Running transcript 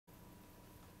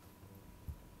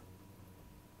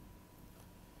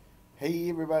Hey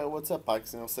everybody, what's up?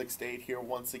 Pikeson68 here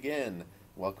once again.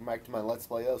 Welcome back to my Let's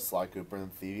Play of Sly Cooper and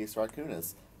Thievius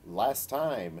Raccoonus. Last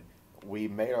time, we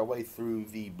made our way through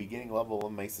the beginning level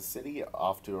of Mesa City,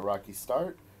 off to a rocky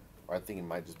start. Or I think it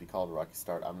might just be called a rocky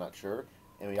start, I'm not sure.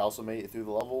 And we also made it through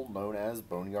the level known as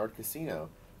Boneyard Casino.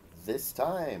 This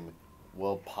time,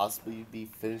 we'll possibly be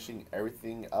finishing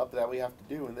everything up that we have to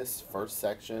do in this first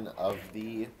section of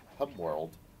the hub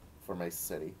world for Mesa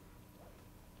City.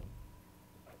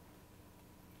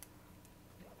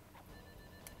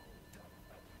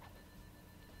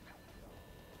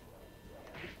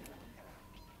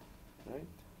 Right,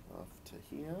 off to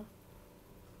here.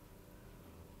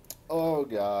 Oh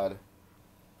god.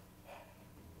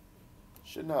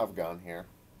 Should not have gone here.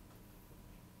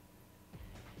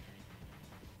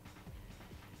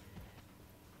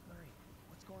 Murray,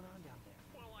 what's going on down there?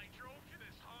 Well, I drove to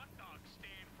this hot dog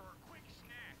stand for a quick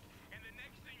snack, and the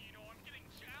next thing you know, I'm getting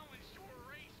challenged to a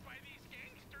race by these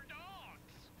gangster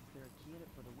dogs. Is there a key in it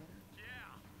for the winner?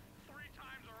 Yeah, 3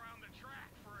 times around the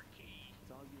track for a key.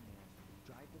 It's all you, man.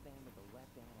 Drive the van to the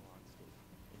left analog stick.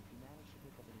 And if you manage to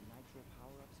pick up any nitro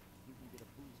power-ups, you can get a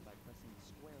boost by pressing the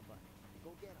square button.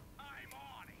 Go get them. I'm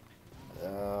on it.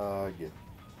 Yeah.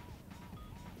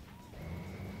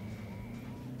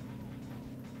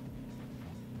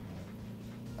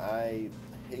 I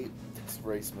hate this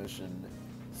race mission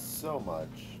so much.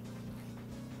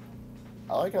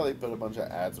 I like how they put a bunch of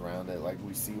ads around it. Like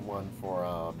we see one for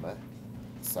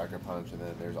Sucker Punch, and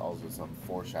then there's also some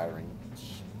foreshadowing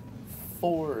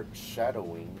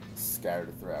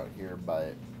scattered throughout here,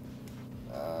 but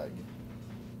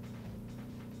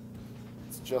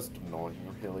it's just annoying,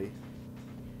 really.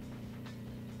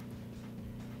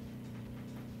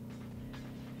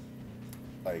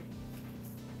 Like,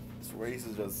 this race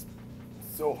is just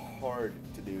so hard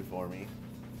to do for me.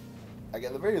 Like,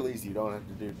 at the very least, you don't have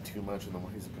to do too much in the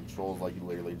ways of controls. Like, you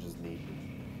literally just need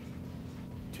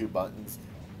 2 buttons.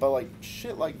 But, like,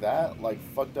 shit like that, like,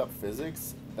 fucked up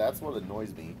physics, that's what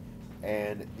annoys me.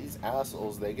 And these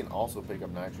assholes, they can also pick up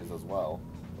nitrous as well.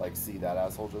 Like, see, that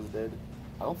asshole just did.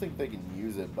 I don't think they can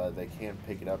use it, but they can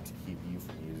pick it up to keep you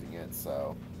from using it,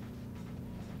 so...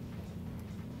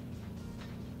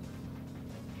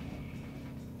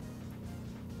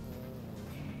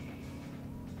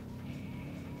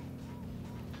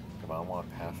 I want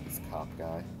to pass this cop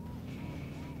guy.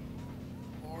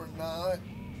 Or not.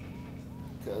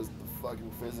 Because the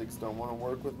fucking physics don't want to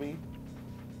work with me.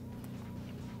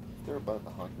 Is there a button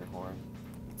to honk your horn?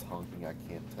 It's honking, I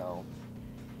can't tell.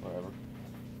 Whatever.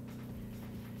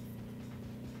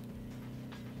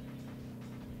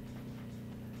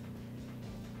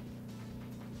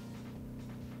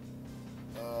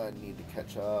 I need to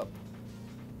catch up.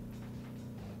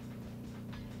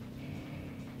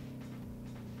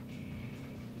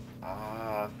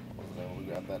 Wasn't able to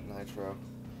grab that nitro.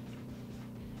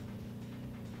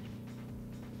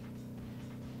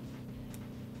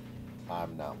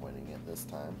 I'm not winning it this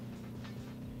time.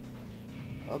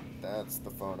 Oh, that's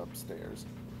the phone upstairs.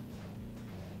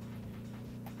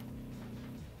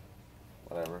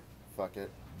 Whatever. Fuck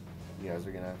it. You guys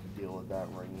are gonna have to deal with that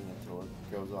ringing until it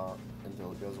goes off,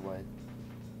 until it goes away.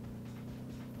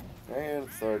 And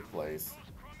third place. Those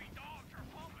crummy dogs are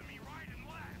pumping me right and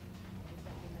left.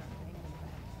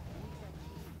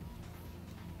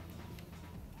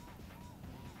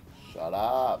 Shut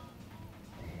up.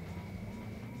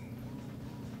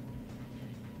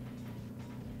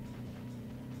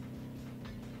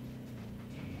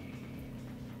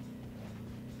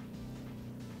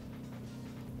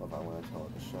 Well, if I want to tell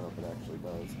it to shut up, it actually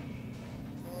does.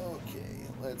 Okay,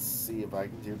 let's see if I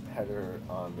can do better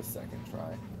on the second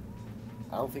try.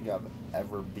 I don't think I've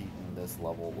ever beaten this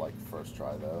level like first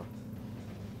try, though.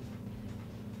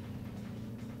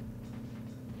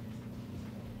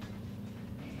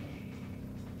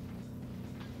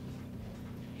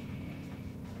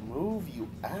 Move, you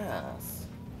ass.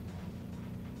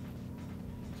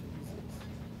 Jesus.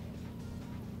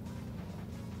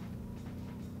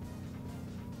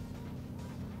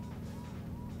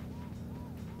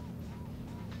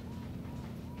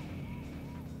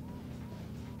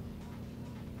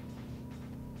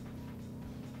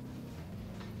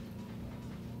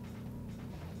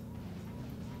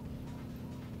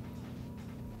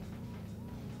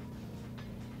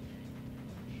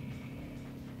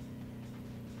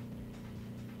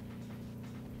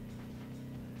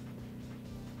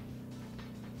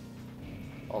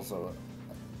 Also,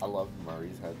 I love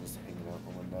Murray's head just hanging out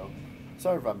the window.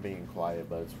 Sorry if I'm being quiet,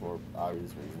 but it's for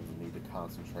obvious reasons. I need to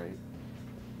concentrate.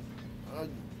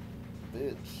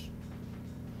 Bitch.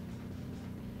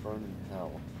 Burn in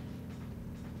hell.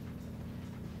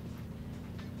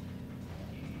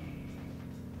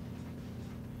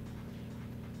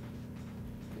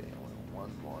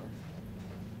 one more.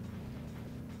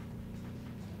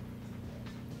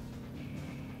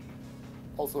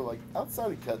 Also, like,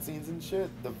 outside of cutscenes and shit,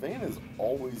 the van is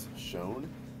always shown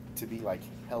to be, like,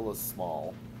 hella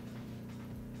small.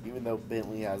 Even though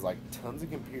Bentley has, like, tons of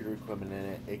computer equipment in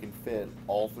it, it can fit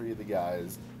all three of the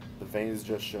guys. The van is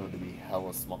just shown to be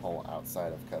hella small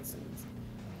outside of cutscenes.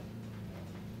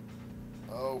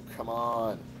 Oh, come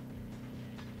on.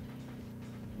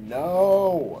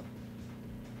 No!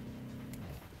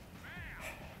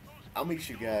 I'll meet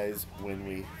you guys when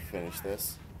we finish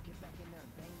this. Get back in there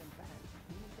and bang them back.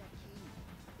 We need that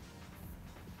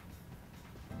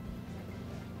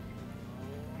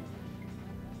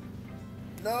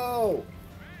key. No!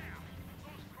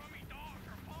 Those crummy dogs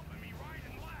are bumping me right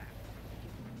and left.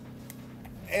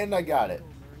 And I got it.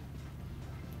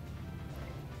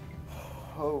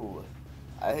 Oh,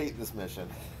 I hate this mission.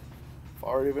 I've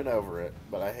already been over it,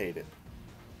 but I hate it.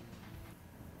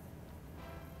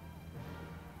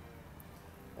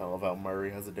 I love how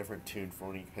Murray has a different tune for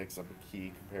when he picks up a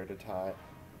key compared to Ty.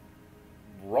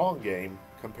 Wrong game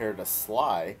compared to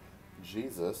Sly.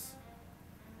 Jesus.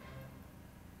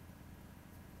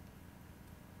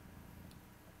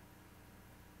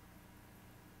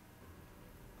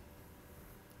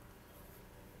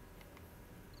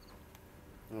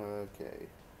 Okay.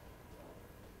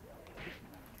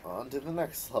 On to the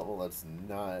next level that's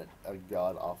not a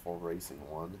god-awful racing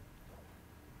one.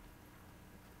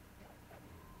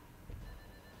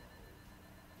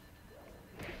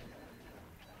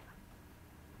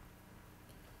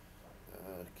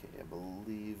 Okay, I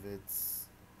believe it's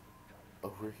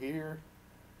over here.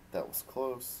 That was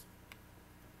close.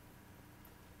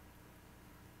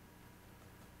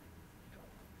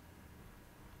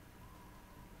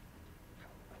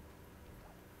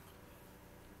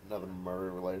 Another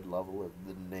murder-related level, if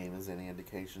the name is any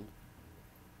indication.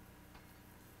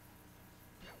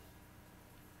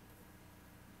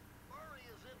 Murray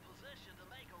is in position to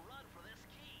make a run for this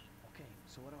key. Okay,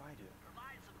 so what do I do?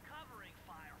 Provide some covering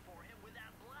fire for him with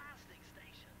that blasting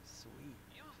station. Sweet.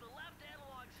 Use the left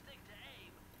analog stick to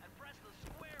aim and press the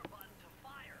square button to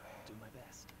fire. Do my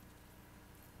best.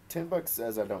 $10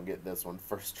 says I don't get this one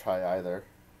first try either.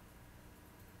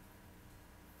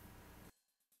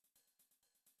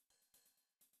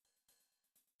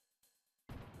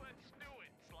 Let's do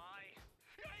it, Sly.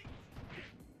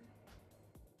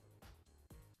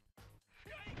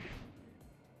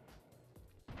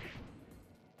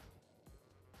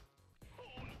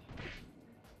 Oh, no.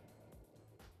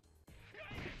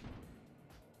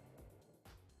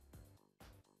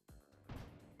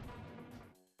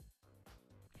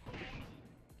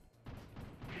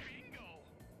 Bingo.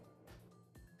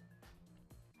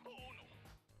 Oh, no.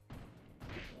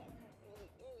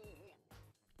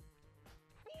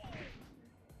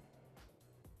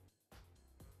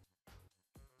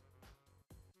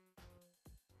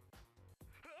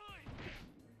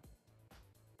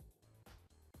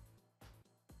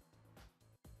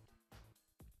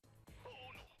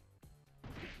 Oh, no.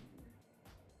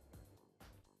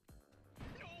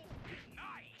 No.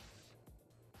 Nice.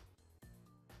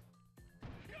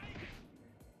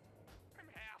 I'm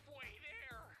halfway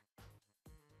there.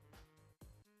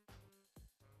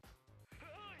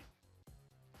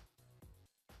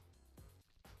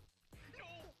 No.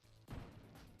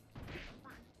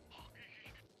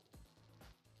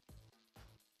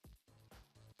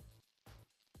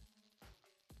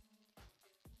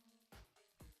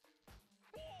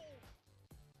 Whoa.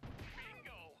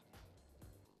 Bingo.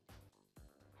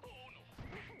 Oh, no.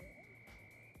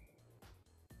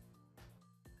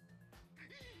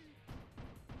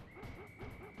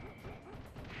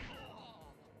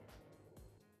 Oh.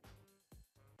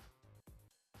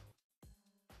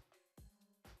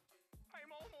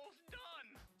 I'm almost done.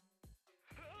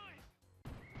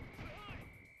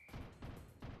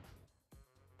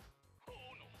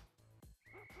 Oh, no.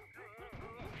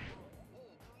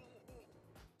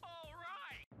 All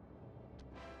right.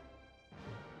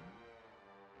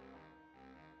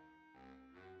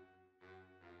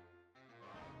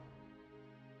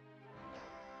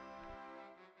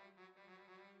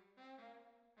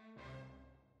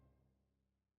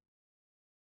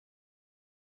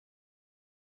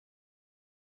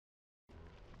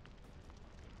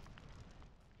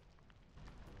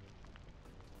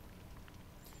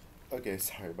 Okay,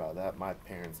 sorry about that. My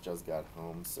parents just got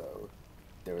home, so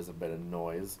there was a bit of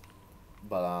noise.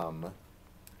 But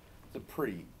it's a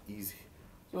pretty easy.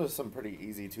 So there's some pretty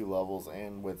easy 2 levels,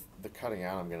 and with the cutting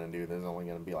out I'm gonna do, there's only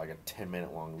gonna be like a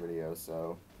 10-minute long video.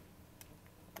 So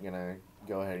I'm gonna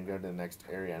go ahead and go to the next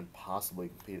area and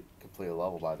possibly complete a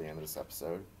level by the end of this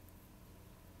episode.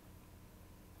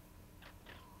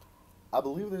 I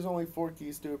believe there's only 4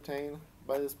 keys to obtain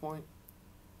by this point.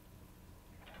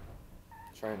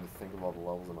 Trying to think of all the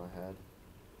levels in my head.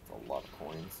 It's a lot of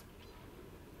coins.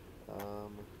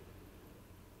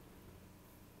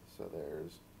 So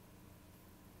there's...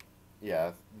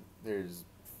 Yeah, there's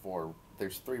 4...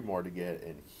 There's 3 more to get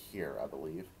in here, I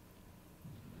believe.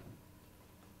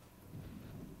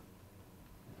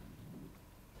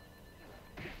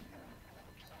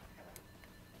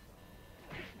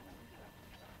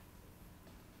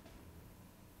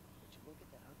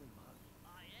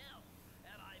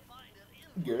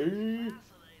 Gay.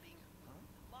 Fascinating.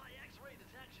 My X-ray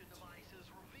detection devices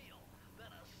reveal that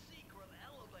a secret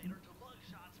elevator to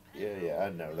Mugshot's Yeah, I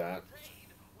know that.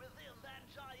 contained within that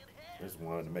giant head. Just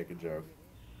wanted to make a joke.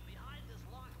 Behind this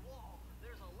locked wall,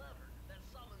 there's a lever that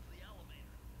summons the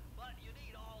elevator. But you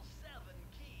need all 7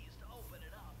 keys to open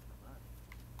it up.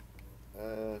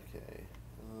 Okay.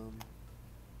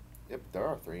 Yep, there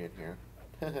are 3 in here.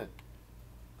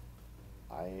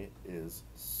 I is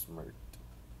smirked.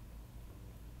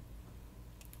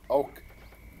 Oh,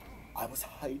 I was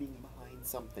hiding behind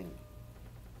something.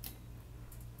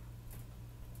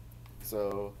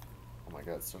 So, oh my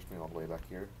god, it starts me all the way back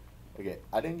here. Okay,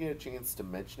 I didn't get a chance to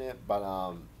mention it,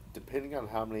 but depending on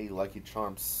how many Lucky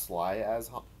Charms Sly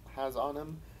has on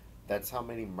him, that's how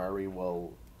many Murray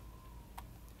will...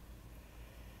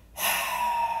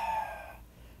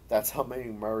 That's how many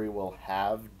Murray will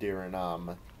have during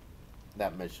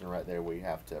that mission right there where you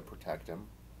have to protect him.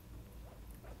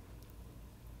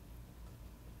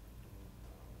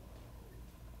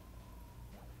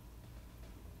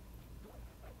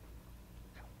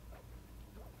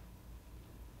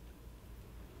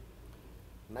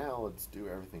 Now let's do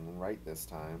everything right this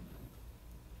time.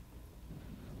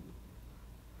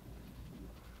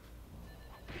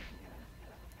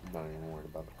 I'm not even worried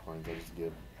about the coins, I just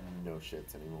give no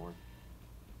shits anymore.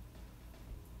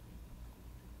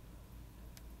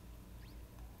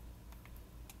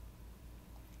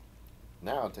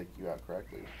 Now I'll take you out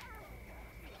correctly.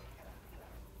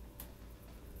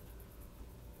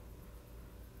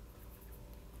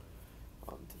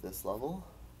 On to this level.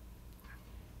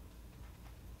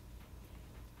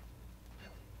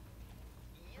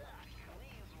 Yuck,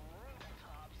 these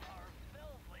rooftops are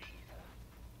filthy.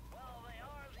 Well, they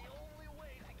are the only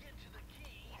way to get to the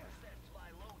key, since my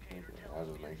locator Okay, tells I'll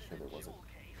just me make it's sure in a there wasn't. jewel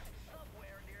case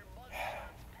somewhere near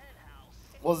Mugshot's penthouse.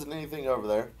 Wasn't anything over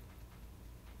there.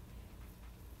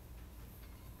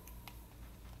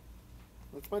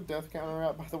 That's my death counter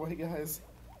out, by the way, guys.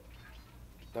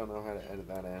 Don't know how to edit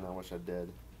that in. I wish I did.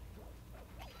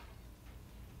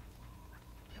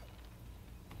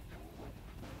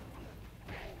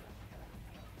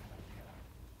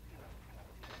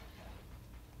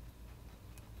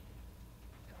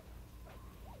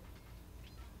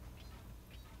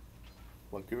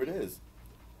 Look who it is.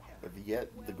 With yet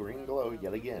the green glow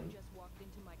yet again. Just walked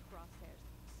into my crosshairs.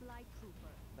 Sly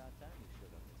Trooper. About time you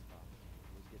showed up, Miss Fox.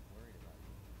 I was getting worried about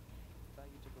you. Thought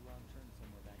you took a wrong turn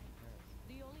somewhere back in Paris.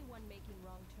 The only one making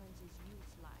wrong turns is you,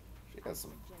 Sly. She has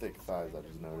some Suggest thick you thighs, I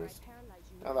surrender just before noticed. paralyze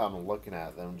you Now with that I'm my looking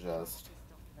at them, just...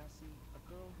 Now see, a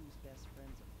girl whose best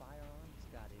friend's a firearm's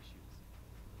got issues.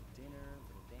 Dinner,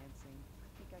 little dancing. I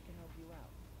think I can help you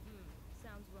out.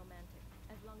 Sounds romantic.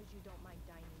 As long as you don't mind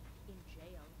dining in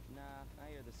jail. Nah, I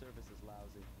hear the service is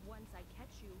lousy. Once I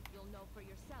catch you, you'll know for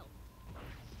yourself.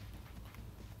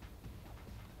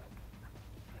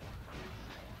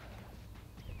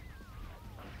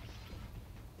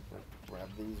 Grab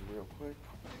these real quick.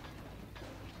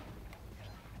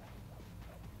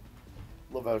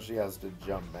 Love how she has to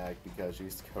jump back because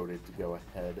she's coded to go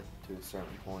ahead to a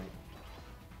certain point.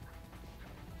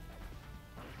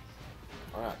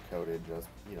 Or not coded, just,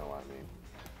 you know what I mean.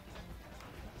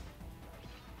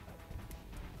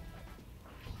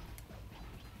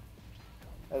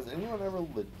 Has anyone ever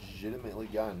legitimately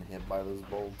gotten hit by those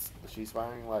bolts that she's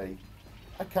firing? Like,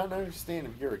 I kind of understand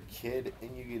if you're a kid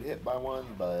and you get hit by one,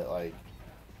 but, like,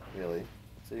 really?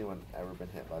 Has anyone ever been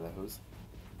hit by those?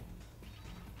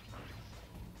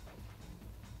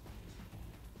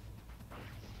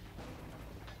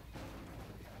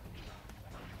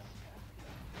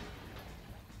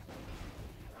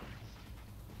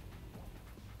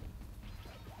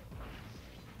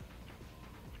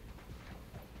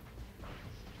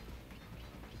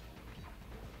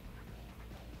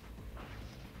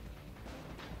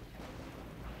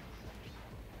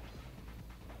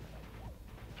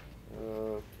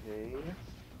 Okay.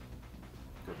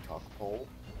 Good talk pole.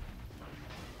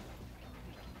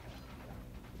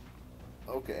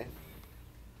 Okay.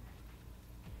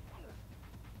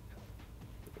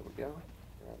 There we go.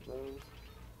 Grab those.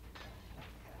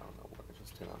 I don't know what I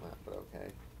just broken on that, but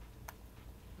okay.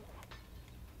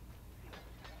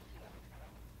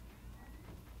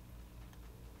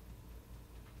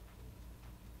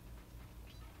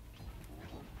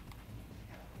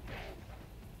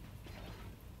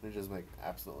 Let me just make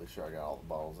absolutely sure I got all the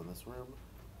bottles in this room.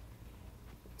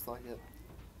 Looks like it.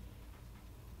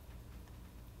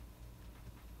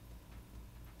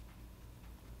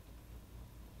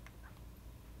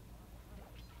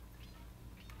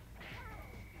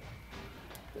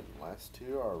 The last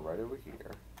two are right over here.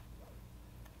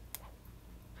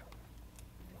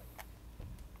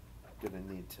 Gonna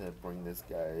need to bring this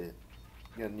guy.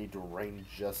 Gonna need to rain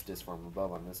justice from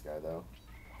above on this guy, though.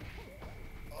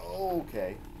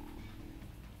 Okay.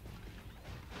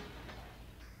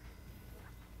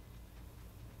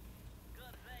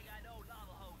 Good thing I know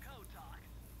Navajo code talk.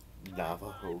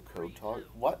 Navajo code talk?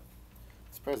 What?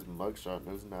 Surprised Mugshot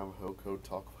knows Navajo code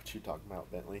talk. What you talking about,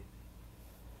 Bentley?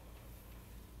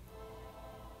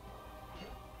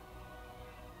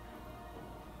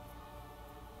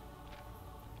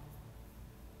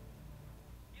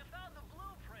 You found the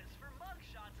blueprints for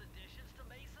Mugshot's additions to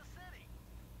Mesa City.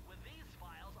 With these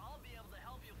files, I'll be able to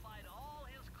help you find all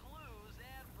his clues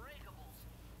and breakables.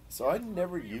 So I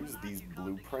never use these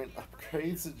blueprint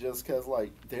upgrades just because,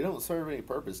 like, they don't serve any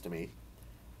purpose to me.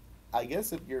 I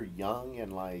guess if you're young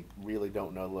and, like, really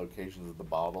don't know the locations of the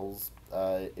bottles,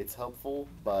 it's helpful,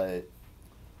 but,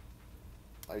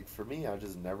 like, for me, I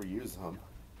just never use them.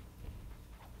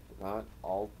 They're not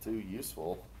all too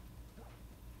useful.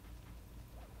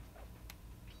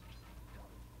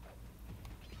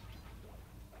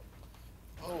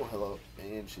 Oh, hello.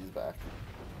 And she's back.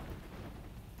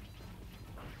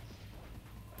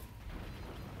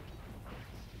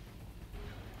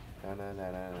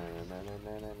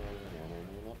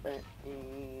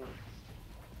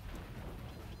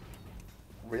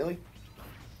 Really?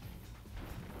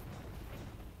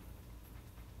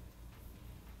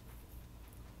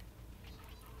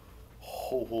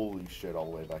 Holy shit, all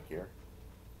the way back here.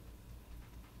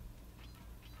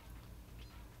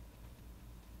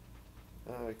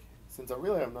 Okay. Since I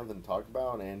really have nothing to talk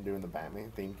about and doing the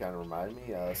Batman theme kind of reminded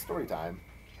me, story time.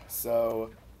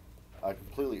 So,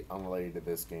 completely unrelated to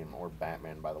this game or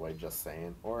Batman, by the way, just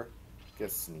saying. Or, I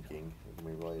guess sneaking can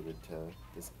be related to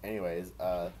this. Anyways,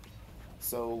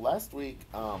 so last week,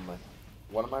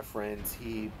 one of my friends,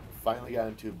 he finally got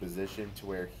into a position to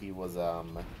where he was,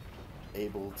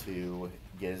 able to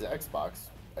get his Xbox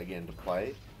again to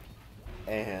play.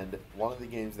 And one of the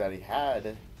games that he had,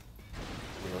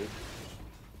 really?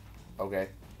 Okay.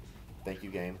 Thank you,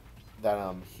 game.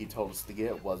 That, he told us to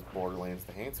get was Borderlands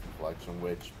the Handsome Collection,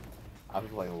 which I've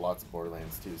been playing lots of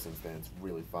Borderlands 2 since then. It's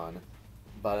really fun.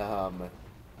 But,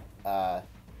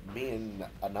 me and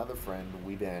another friend,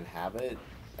 we didn't have it,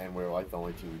 and we were like the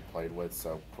only two we played with,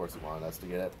 so of course he wanted us to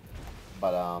get it.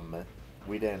 But,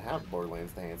 we didn't have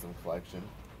Borderlands the Handsome Collection,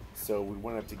 so we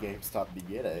went up to GameStop to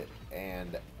get it,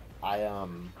 and I,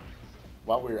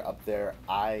 while we were up there,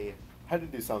 I had to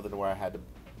do something where I had to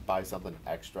buy something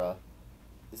extra.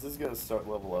 Is this gonna start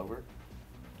level over?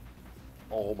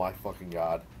 Oh my fucking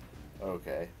god.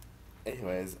 Okay.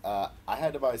 Anyways, I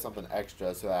had to buy something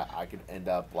extra so that I could end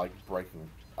up, like, breaking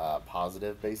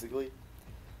positive, basically.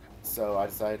 So I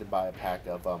decided to buy a pack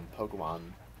of Pokemon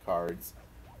cards,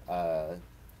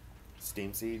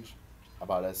 Steam Siege. I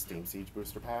bought a Steam Siege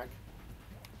booster pack.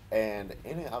 And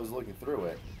in it, I was looking through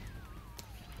it.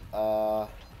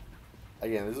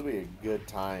 Again, this would be a good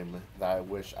time that I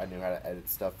wish I knew how to edit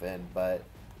stuff in, but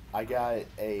I got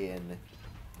a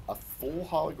full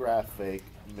holographic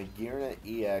Magirna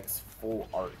EX full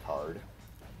art card.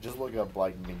 Just look up,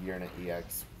 like, Magirna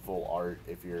EX full art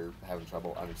if you're having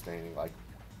trouble understanding, like,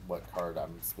 what card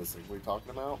I'm specifically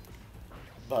talking about.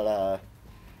 But,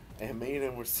 and me and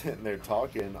him were sitting there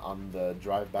talking on the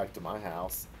drive back to my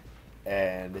house,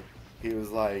 and he was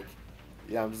like,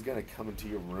 yeah, I'm just gonna come into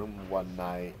your room one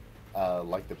night,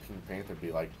 like the Pink Panther,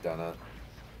 be like, dunna,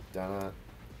 dunna,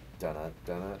 dunna,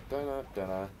 dunna, dunna,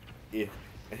 dunna. Yeah.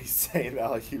 And he's saying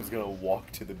that like he was gonna walk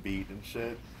to the beat and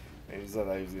shit. And he said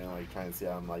that he was gonna, like, try and see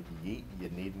how I'm like, yeet, you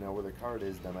need to know where the card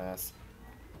is, dumbass.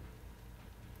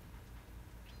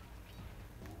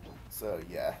 So,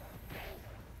 yeah.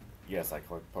 Yes, I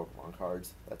collect Pokemon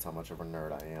cards. That's how much of a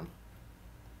nerd I am.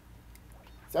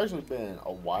 It's actually been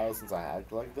a while since I had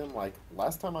collected them. Like,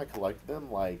 last time I collected them,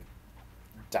 like,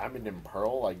 Diamond and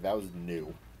Pearl, like, that was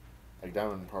new. Like,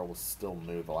 Diamond and Pearl was still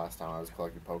new the last time I was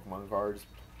collecting Pokemon cards.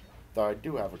 Though I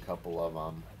do have a couple of,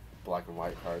 black and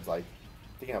white cards. Like,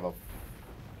 I think I have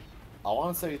I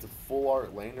want to say it's a full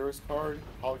art Landorus card,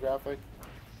 holographic.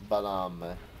 But,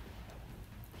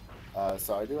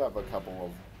 so I do have a couple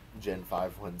of Gen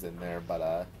 5 ones in there,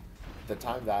 but the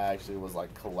time that I actually was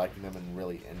like collecting them and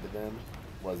really into them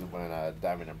was when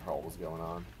Diamond and Pearl was going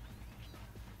on.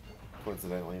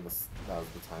 Coincidentally, that was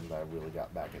the time that I really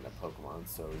got back into Pokemon,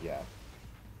 so yeah.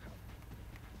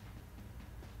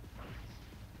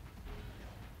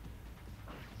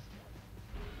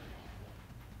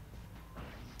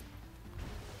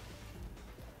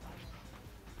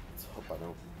 Let's hope I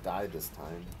don't die this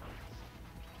time.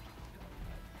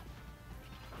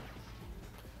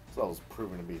 So that was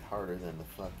proven to be harder than the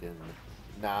fucking...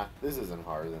 Nah, this isn't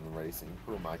harder than the racing.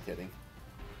 Who am I kidding?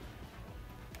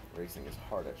 Racing is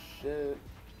hard as shit.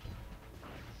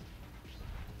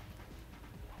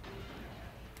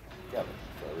 Got it.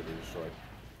 It's already destroyed.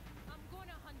 I'm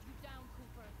gonna hunt you down,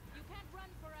 Cooper. You can't run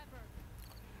forever.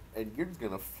 And you're just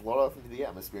gonna float off into the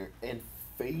atmosphere and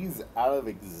phase out of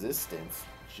existence.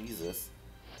 Jesus.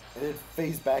 And then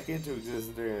phase back into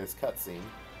existence during this cutscene.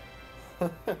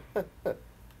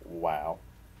 Wow.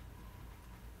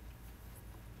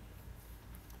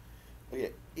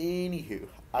 Okay, anywho,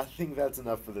 I think that's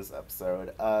enough for this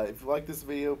episode. If you like this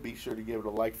video, be sure to give it a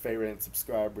like, favorite, and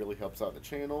subscribe. Really helps out the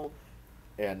channel.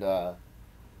 And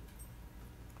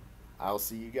I'll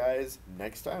see you guys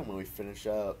next time when we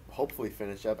hopefully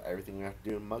finish up everything we have to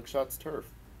do in Mugshot's Turf.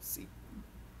 See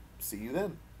you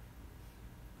then.